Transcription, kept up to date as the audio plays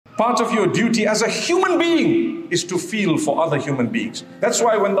Part of your duty as a human being is to feel for other human beings. That's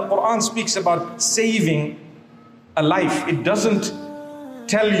why when the Quran speaks about saving a life, it doesn't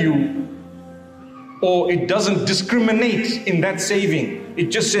tell you, or it doesn't discriminate in that saving. It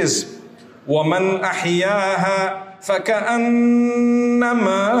just says, وَمَنْ أَحْيَاهَا فَكَأَنَّمَا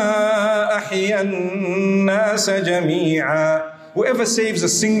أَحْيَا النَّاسَ جَمِيعًا. Whoever saves a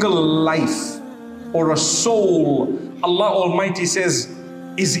single life or a soul, Allah Almighty says,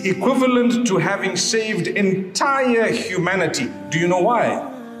 is equivalent to having saved entire humanity. Do you know why?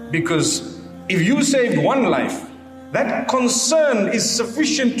 Because if you saved one life, that concern is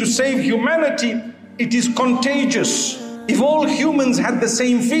sufficient to save humanity. It is contagious. If all humans had the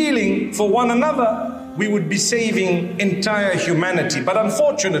same feeling for one another, we would be saving entire humanity. But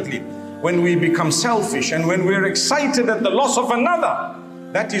unfortunately, when we become selfish and when we're excited at the loss of another,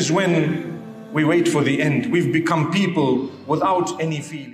 that is when we wait for the end. We've become people without any feeling.